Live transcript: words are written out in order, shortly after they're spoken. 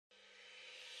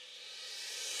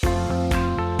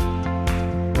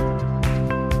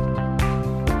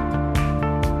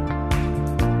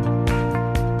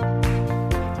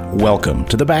Welcome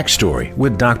to The Backstory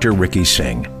with Dr. Ricky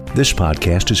Singh. This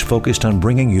podcast is focused on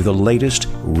bringing you the latest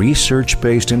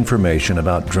research-based information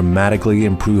about dramatically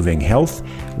improving health,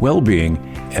 well-being,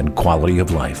 and quality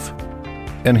of life.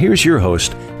 And here's your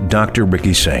host, Dr.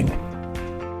 Ricky Singh.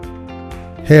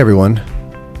 Hey everyone,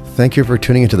 thank you for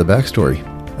tuning into The Backstory.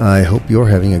 I hope you're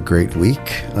having a great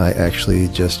week. I actually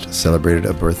just celebrated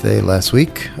a birthday last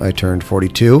week. I turned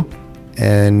 42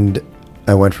 and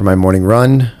I went for my morning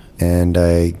run and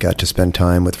I got to spend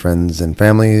time with friends and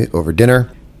family over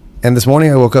dinner. And this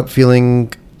morning I woke up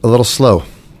feeling a little slow,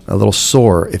 a little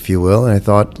sore, if you will. And I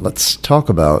thought, let's talk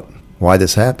about why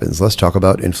this happens. Let's talk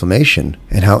about inflammation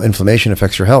and how inflammation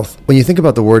affects your health. When you think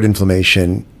about the word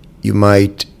inflammation, you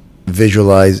might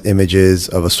visualize images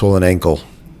of a swollen ankle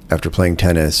after playing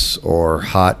tennis or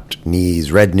hot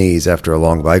knees, red knees after a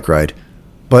long bike ride.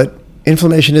 But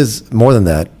inflammation is more than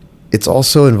that. It's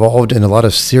also involved in a lot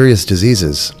of serious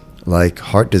diseases like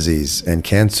heart disease and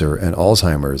cancer and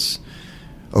Alzheimer's,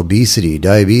 obesity,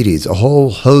 diabetes, a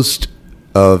whole host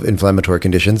of inflammatory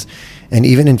conditions, and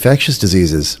even infectious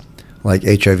diseases like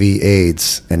HIV,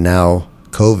 AIDS, and now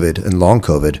COVID and long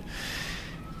COVID.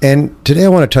 And today I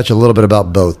want to touch a little bit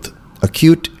about both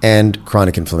acute and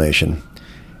chronic inflammation.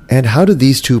 And how do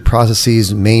these two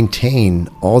processes maintain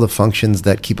all the functions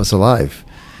that keep us alive,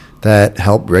 that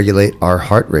help regulate our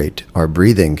heart rate, our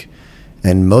breathing,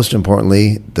 and most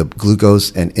importantly, the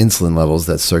glucose and insulin levels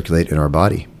that circulate in our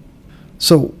body?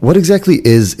 So what exactly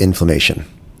is inflammation?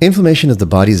 Inflammation is the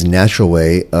body's natural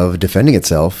way of defending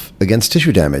itself against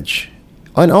tissue damage,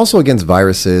 and also against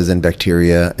viruses and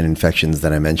bacteria and infections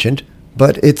that I mentioned.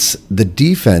 But it's the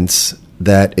defense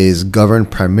that is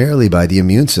governed primarily by the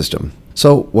immune system.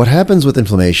 So what happens with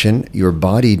inflammation? Your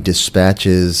body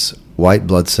dispatches white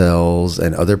blood cells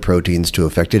and other proteins to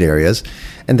affected areas,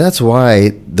 and that's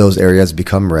why those areas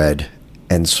become red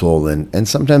and swollen, and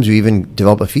sometimes you even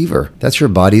develop a fever. That's your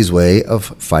body's way of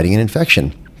fighting an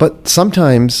infection. But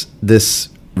sometimes this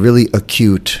really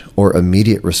acute or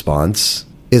immediate response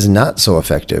is not so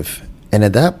effective, and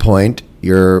at that point,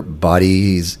 your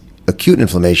body's acute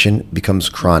inflammation becomes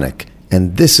chronic,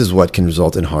 and this is what can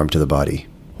result in harm to the body.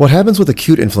 What happens with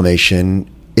acute inflammation,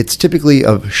 it's typically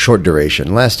of short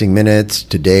duration, lasting minutes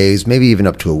to days, maybe even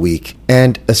up to a week.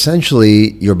 And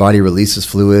essentially, your body releases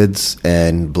fluids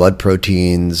and blood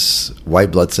proteins, white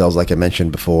blood cells, like I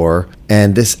mentioned before.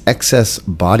 And this excess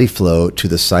body flow to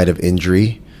the site of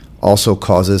injury also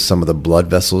causes some of the blood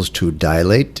vessels to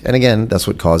dilate. And again, that's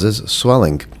what causes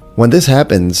swelling. When this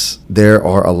happens, there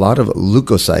are a lot of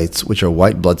leukocytes, which are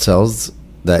white blood cells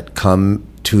that come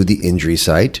to the injury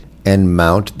site and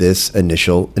mount this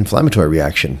initial inflammatory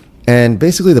reaction. And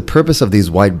basically the purpose of these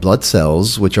white blood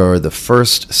cells, which are the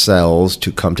first cells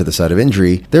to come to the site of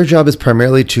injury, their job is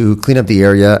primarily to clean up the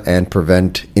area and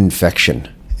prevent infection.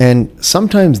 And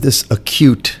sometimes this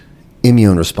acute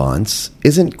immune response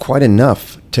isn't quite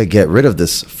enough to get rid of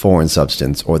this foreign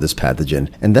substance or this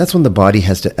pathogen. And that's when the body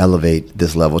has to elevate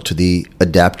this level to the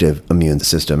adaptive immune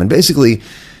system. And basically,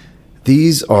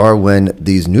 these are when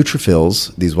these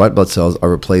neutrophils, these white blood cells, are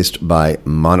replaced by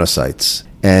monocytes.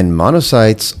 And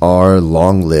monocytes are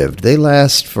long-lived. They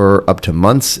last for up to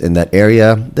months in that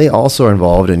area. They also are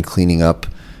involved in cleaning up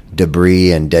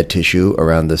debris and dead tissue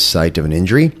around the site of an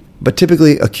injury. But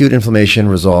typically, acute inflammation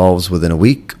resolves within a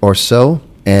week or so.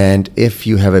 And if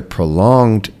you have a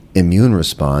prolonged immune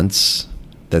response,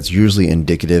 that's usually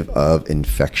indicative of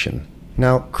infection.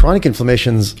 Now, chronic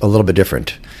inflammation's a little bit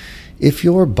different. If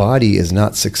your body is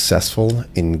not successful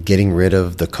in getting rid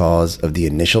of the cause of the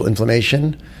initial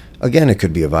inflammation, again, it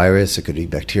could be a virus, it could be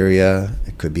bacteria,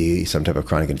 it could be some type of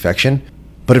chronic infection.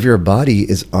 But if your body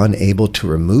is unable to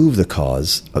remove the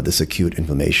cause of this acute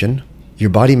inflammation, your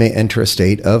body may enter a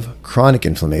state of chronic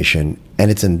inflammation,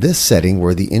 and it's in this setting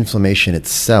where the inflammation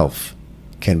itself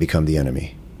can become the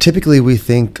enemy. Typically, we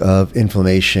think of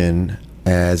inflammation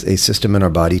as a system in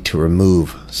our body to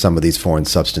remove some of these foreign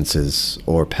substances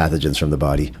or pathogens from the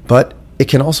body. But it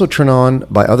can also turn on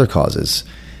by other causes.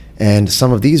 And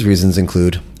some of these reasons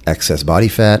include excess body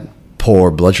fat, poor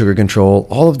blood sugar control.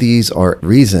 All of these are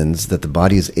reasons that the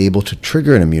body is able to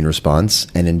trigger an immune response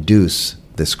and induce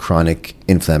this chronic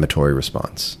inflammatory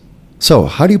response. So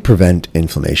how do you prevent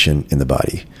inflammation in the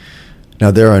body? Now,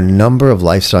 there are a number of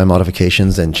lifestyle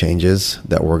modifications and changes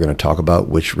that we're going to talk about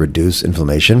which reduce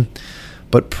inflammation.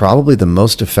 But probably the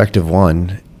most effective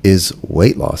one is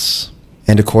weight loss.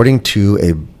 And according to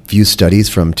a few studies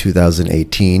from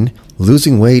 2018,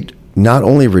 losing weight not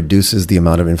only reduces the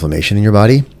amount of inflammation in your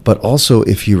body, but also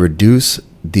if you reduce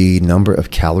the number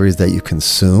of calories that you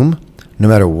consume, no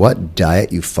matter what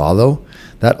diet you follow,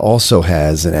 that also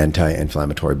has an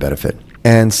anti-inflammatory benefit.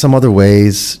 And some other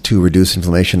ways to reduce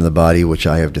inflammation in the body, which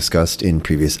I have discussed in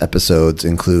previous episodes,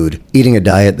 include eating a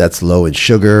diet that's low in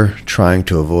sugar, trying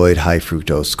to avoid high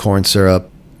fructose corn syrup,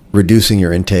 reducing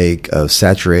your intake of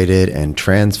saturated and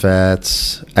trans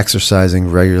fats, exercising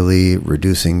regularly,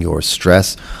 reducing your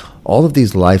stress. All of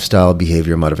these lifestyle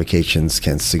behavior modifications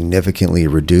can significantly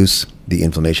reduce the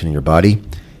inflammation in your body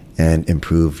and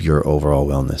improve your overall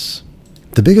wellness.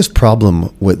 The biggest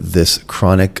problem with this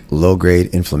chronic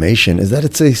low-grade inflammation is that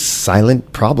it's a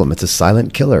silent problem. It's a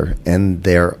silent killer, and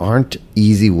there aren't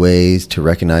easy ways to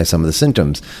recognize some of the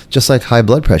symptoms, just like high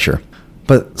blood pressure.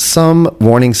 But some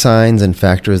warning signs and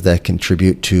factors that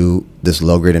contribute to this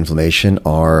low-grade inflammation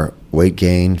are weight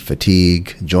gain,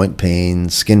 fatigue, joint pain,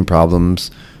 skin problems,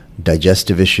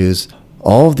 digestive issues.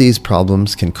 All of these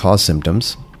problems can cause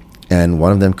symptoms, and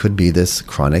one of them could be this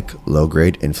chronic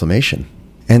low-grade inflammation.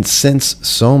 And since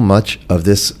so much of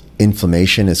this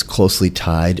inflammation is closely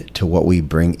tied to what we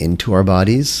bring into our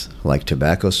bodies, like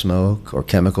tobacco smoke or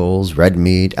chemicals, red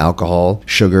meat, alcohol,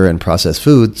 sugar, and processed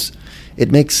foods,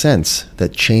 it makes sense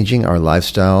that changing our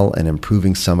lifestyle and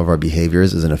improving some of our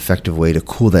behaviors is an effective way to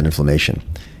cool that inflammation.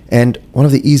 And one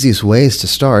of the easiest ways to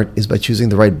start is by choosing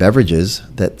the right beverages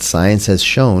that science has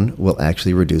shown will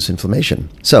actually reduce inflammation.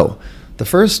 So, the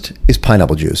first is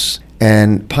pineapple juice.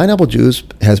 And pineapple juice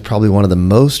has probably one of the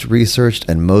most researched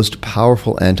and most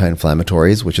powerful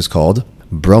anti-inflammatories, which is called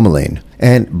bromelain.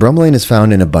 And bromelain is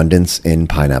found in abundance in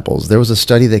pineapples. There was a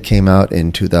study that came out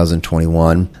in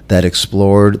 2021 that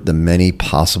explored the many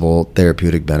possible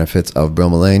therapeutic benefits of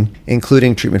bromelain,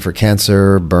 including treatment for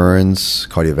cancer, burns,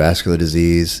 cardiovascular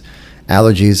disease,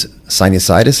 allergies,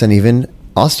 sinusitis, and even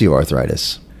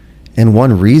osteoarthritis. And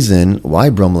one reason why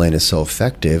bromelain is so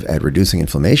effective at reducing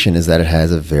inflammation is that it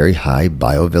has a very high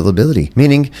bioavailability,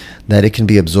 meaning that it can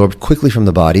be absorbed quickly from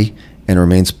the body and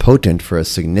remains potent for a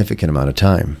significant amount of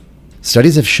time.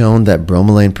 Studies have shown that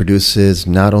bromelain produces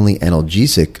not only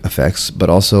analgesic effects, but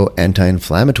also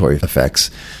anti-inflammatory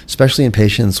effects, especially in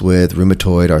patients with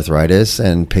rheumatoid arthritis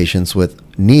and patients with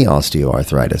knee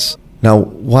osteoarthritis. Now,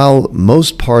 while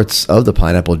most parts of the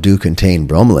pineapple do contain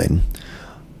bromelain,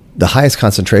 the highest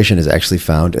concentration is actually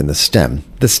found in the stem.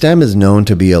 The stem is known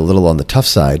to be a little on the tough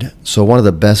side, so one of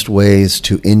the best ways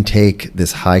to intake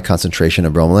this high concentration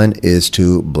of bromelain is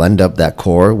to blend up that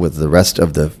core with the rest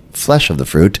of the flesh of the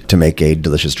fruit to make a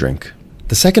delicious drink.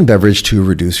 The second beverage to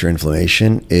reduce your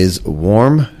inflammation is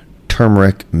warm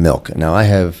turmeric milk. Now, I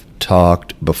have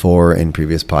talked before in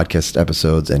previous podcast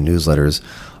episodes and newsletters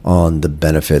on the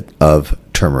benefit of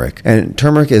turmeric. And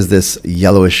turmeric is this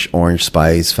yellowish orange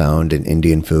spice found in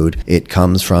Indian food. It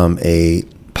comes from a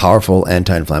powerful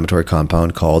anti-inflammatory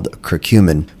compound called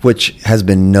curcumin, which has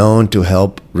been known to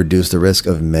help reduce the risk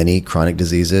of many chronic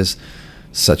diseases,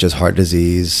 such as heart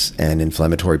disease and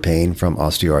inflammatory pain from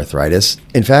osteoarthritis.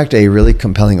 In fact, a really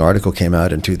compelling article came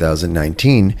out in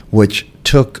 2019, which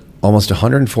took almost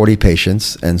 140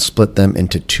 patients and split them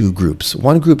into two groups.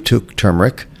 One group took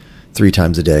turmeric 3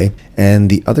 times a day, and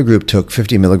the other group took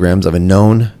 50 milligrams of a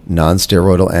known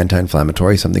non-steroidal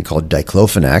anti-inflammatory, something called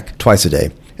diclofenac, twice a day.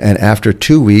 And after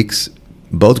 2 weeks,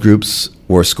 both groups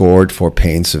were scored for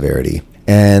pain severity.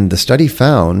 And the study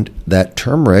found that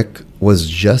turmeric was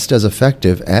just as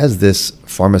effective as this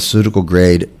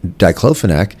pharmaceutical-grade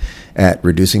diclofenac at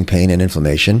reducing pain and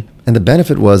inflammation. And the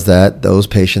benefit was that those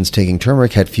patients taking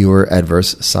turmeric had fewer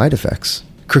adverse side effects.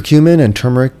 Curcumin and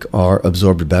turmeric are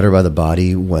absorbed better by the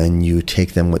body when you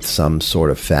take them with some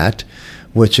sort of fat,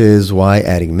 which is why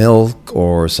adding milk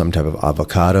or some type of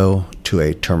avocado to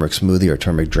a turmeric smoothie or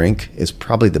turmeric drink is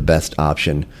probably the best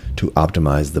option to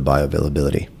optimize the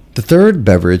bioavailability. The third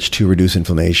beverage to reduce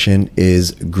inflammation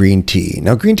is green tea.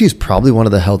 Now, green tea is probably one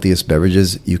of the healthiest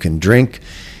beverages you can drink.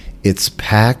 It's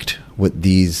packed with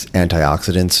these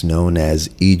antioxidants known as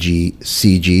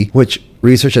EGCG, which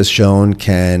research has shown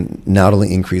can not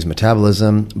only increase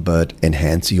metabolism, but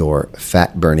enhance your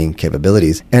fat-burning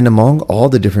capabilities. And among all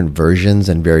the different versions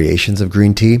and variations of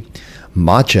green tea,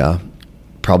 matcha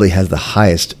probably has the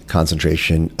highest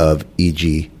concentration of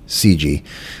EGCG,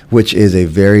 which is a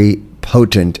very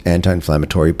potent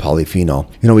anti-inflammatory polyphenol.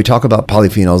 We talk about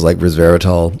polyphenols like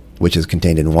resveratrol, which is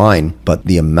contained in wine, but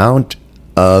the amount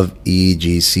of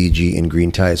EGCG in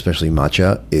green tea, especially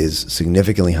matcha, is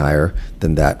significantly higher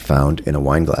than that found in a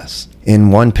wine glass.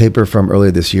 In one paper from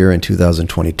earlier this year in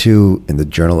 2022 in the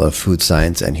Journal of Food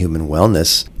Science and Human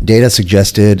Wellness, data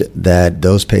suggested that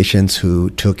those patients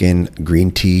who took in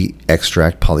green tea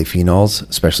extract polyphenols,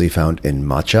 especially found in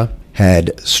matcha,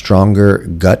 had stronger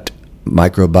gut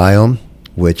microbiome,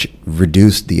 which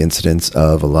reduced the incidence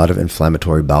of a lot of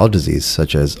inflammatory bowel disease,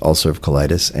 such as ulcerative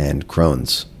colitis and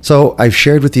Crohn's. So I've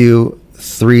shared with you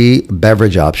 3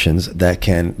 beverage options that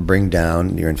can bring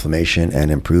down your inflammation and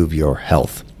improve your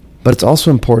health. But it's also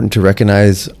important to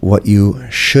recognize what you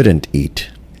shouldn't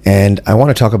eat. And I want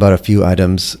to talk about a few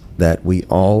items that we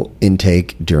all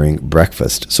intake during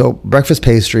breakfast. So breakfast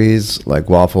pastries like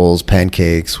waffles,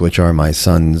 pancakes, which are my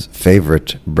son's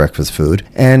favorite breakfast food,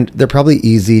 and they're probably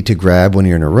easy to grab when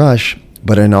you're in a rush,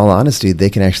 but in all honesty,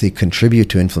 they can actually contribute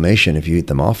to inflammation if you eat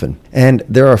them often. And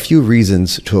there are a few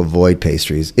reasons to avoid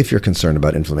pastries if you're concerned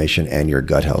about inflammation and your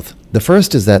gut health. The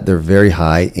first is that they're very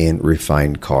high in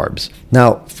refined carbs.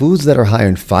 Now, foods that are high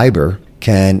in fiber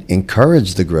can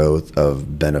encourage the growth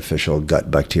of beneficial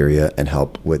gut bacteria and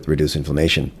help with reduced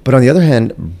inflammation. But on the other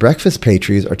hand, breakfast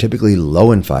pastries are typically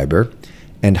low in fiber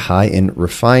and high in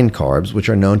refined carbs, which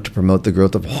are known to promote the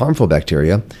growth of harmful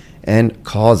bacteria and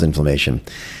cause inflammation.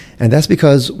 And that's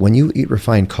because when you eat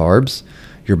refined carbs,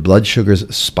 your blood sugars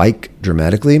spike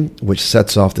dramatically, which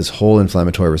sets off this whole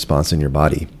inflammatory response in your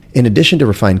body. In addition to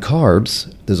refined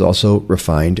carbs, there's also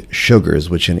refined sugars,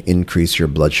 which can increase your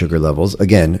blood sugar levels,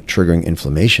 again, triggering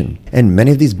inflammation. And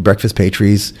many of these breakfast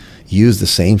pastries use the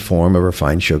same form of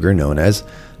refined sugar known as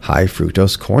high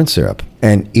fructose corn syrup.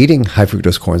 And eating high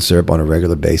fructose corn syrup on a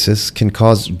regular basis can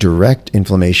cause direct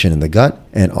inflammation in the gut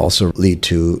and also lead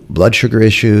to blood sugar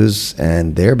issues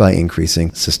and thereby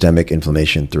increasing systemic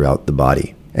inflammation throughout the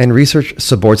body. And research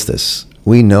supports this.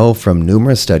 We know from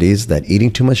numerous studies that eating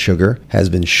too much sugar has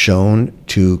been shown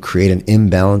to create an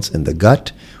imbalance in the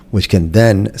gut, which can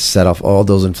then set off all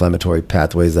those inflammatory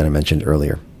pathways that I mentioned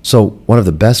earlier. So one of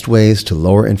the best ways to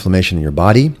lower inflammation in your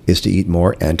body is to eat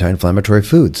more anti-inflammatory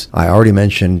foods. I already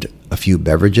mentioned a few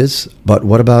beverages, but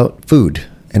what about food?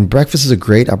 And breakfast is a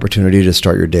great opportunity to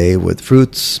start your day with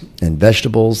fruits and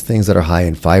vegetables, things that are high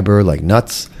in fiber like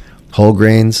nuts, whole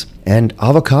grains, and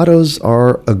avocados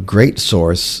are a great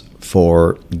source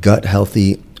for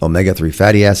gut-healthy omega-3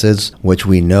 fatty acids, which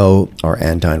we know are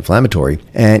anti-inflammatory.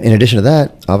 And in addition to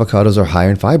that, avocados are high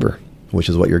in fiber, which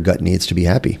is what your gut needs to be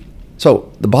happy.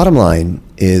 So the bottom line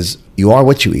is you are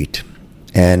what you eat,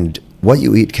 and what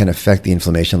you eat can affect the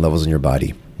inflammation levels in your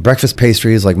body. Breakfast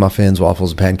pastries like muffins,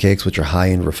 waffles, and pancakes, which are high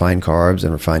in refined carbs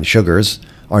and refined sugars,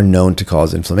 are known to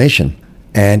cause inflammation.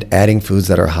 And adding foods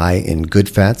that are high in good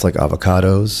fats like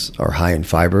avocados or high in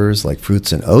fibers like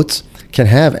fruits and oats can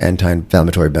have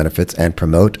anti-inflammatory benefits and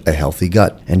promote a healthy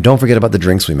gut. And don't forget about the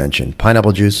drinks we mentioned: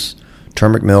 pineapple juice,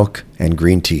 turmeric milk, and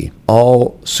green tea.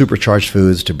 All supercharged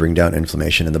foods to bring down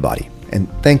inflammation in the body. And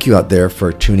thank you out there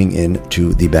for tuning in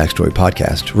to the Backstory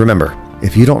Podcast. Remember,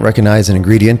 if you don't recognize an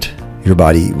ingredient, your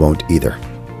body won't either.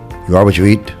 You are what you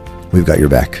eat. We've got your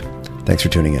back. Thanks for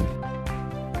tuning in.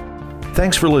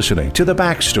 Thanks for listening to The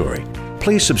Backstory.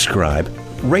 Please subscribe,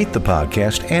 rate the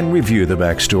podcast, and review The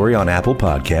Backstory on Apple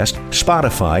Podcast,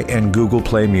 Spotify, and Google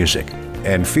Play Music.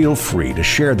 And feel free to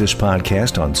share this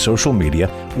podcast on social media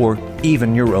or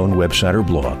even your own website or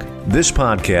blog. This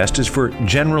podcast is for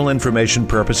general information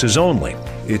purposes only.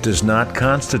 It does not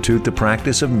constitute the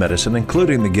practice of medicine,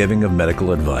 including the giving of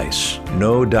medical advice.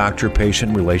 No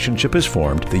doctor-patient relationship is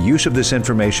formed. The use of this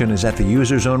information is at the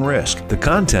user's own risk. The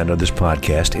content of this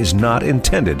podcast is not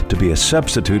intended to be a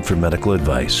substitute for medical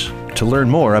advice. To learn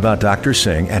more about Dr.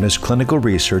 Singh and his clinical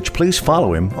research, please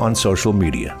follow him on social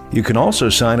media. You can also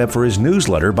sign up for his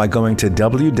newsletter by going to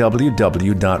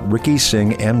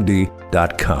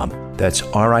www.rickysinghmd.com. That's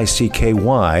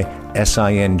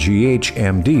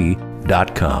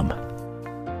RICKYSINGHMD.com.